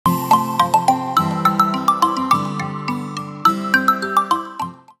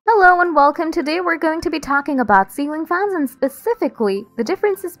and welcome. Today we're going to be talking about ceiling fans and specifically the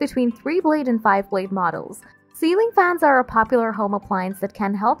differences between 3-blade and 5-blade models. Ceiling fans are a popular home appliance that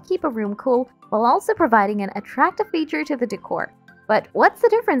can help keep a room cool while also providing an attractive feature to the decor. But what's the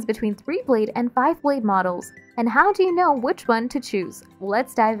difference between 3-blade and 5-blade models, and how do you know which one to choose?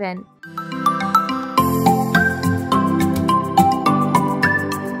 Let's dive in.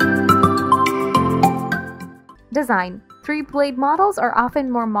 Design. 3-blade models are often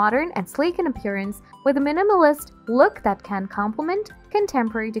more modern and sleek in appearance, with a minimalist look that can complement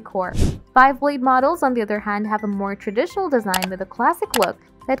contemporary decor. 5-blade models, on the other hand, have a more traditional design with a classic look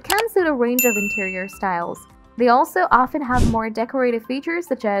that can suit a range of interior styles. They also often have more decorative features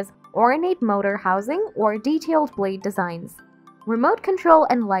such as ornate motor housing or detailed blade designs. Remote control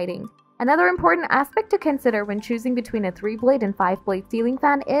and lighting. Another important aspect to consider when choosing between a 3-blade and 5-blade ceiling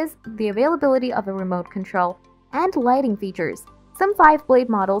fan is the availability of a remote control and lighting features. Some 5-blade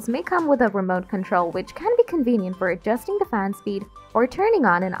models may come with a remote control, which can be convenient for adjusting the fan speed or turning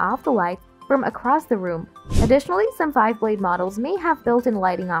on and off the lights from across the room. Additionally, some 5-blade models may have built-in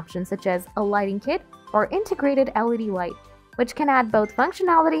lighting options such as a lighting kit or integrated LED light, which can add both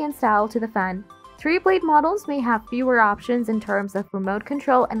functionality and style to the fan. 3-blade models may have fewer options in terms of remote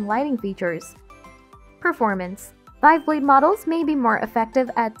control and lighting features. Performance. 5-blade models may be more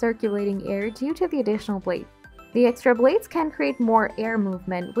effective at circulating air due to the additional blade. The extra blades can create more air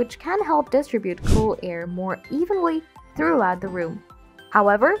movement, which can help distribute cool air more evenly throughout the room.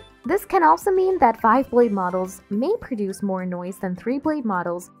 However, this can also mean that 5-blade models may produce more noise than 3-blade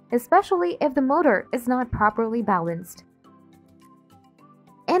models, especially if the motor is not properly balanced.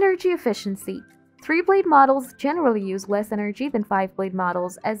 Energy efficiency. 3-blade models generally use less energy than 5-blade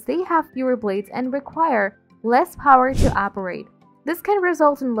models as they have fewer blades and require less power to operate. This can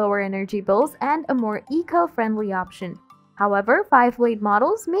result in lower energy bills and a more eco-friendly option. However, 5-blade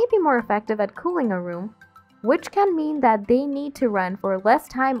models may be more effective at cooling a room, which can mean that they need to run for less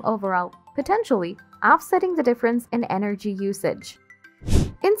time overall, potentially offsetting the difference in energy usage.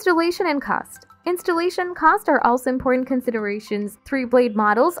 Installation and cost. Installation and cost are also important considerations. 3-blade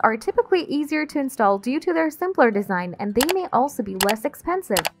models are typically easier to install due to their simpler design, and they may also be less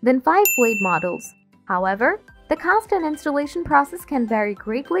expensive than 5-blade models. However, the cost and installation process can vary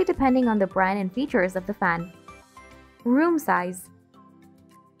greatly depending on the brand and features of the fan. Room size.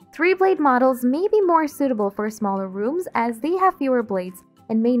 3-blade models may be more suitable for smaller rooms as they have fewer blades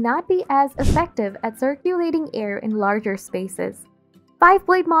and may not be as effective at circulating air in larger spaces.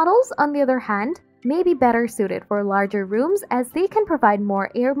 5-blade models, on the other hand, may be better suited for larger rooms as they can provide more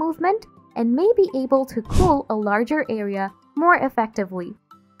air movement and may be able to cool a larger area more effectively.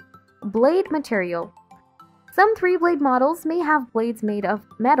 Blade material. Some 3-blade models may have blades made of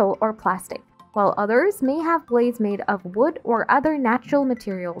metal or plastic, while others may have blades made of wood or other natural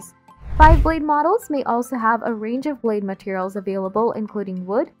materials. 5-blade models may also have a range of blade materials available, including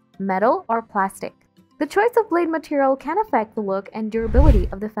wood, metal, or plastic. The choice of blade material can affect the look and durability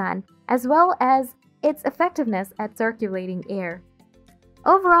of the fan, as well as its effectiveness at circulating air.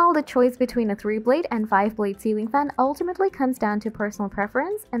 Overall, the choice between a 3-blade and 5-blade ceiling fan ultimately comes down to personal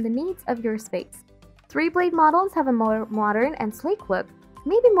preference and the needs of your space. 3-blade models have a more modern and sleek look,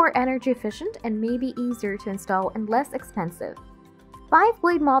 may be more energy efficient, and may be easier to install and less expensive.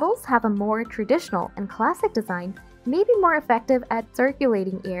 5-blade models have a more traditional and classic design, may be more effective at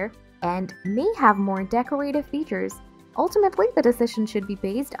circulating air, and may have more decorative features. Ultimately, the decision should be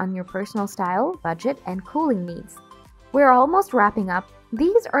based on your personal style, budget, and cooling needs. We're almost wrapping up.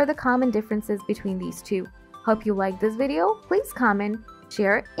 These are the common differences between these two. Hope you liked this video. Please comment,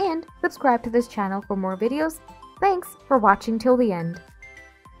 share, and subscribe to this channel for more videos. Thanks for watching till the end.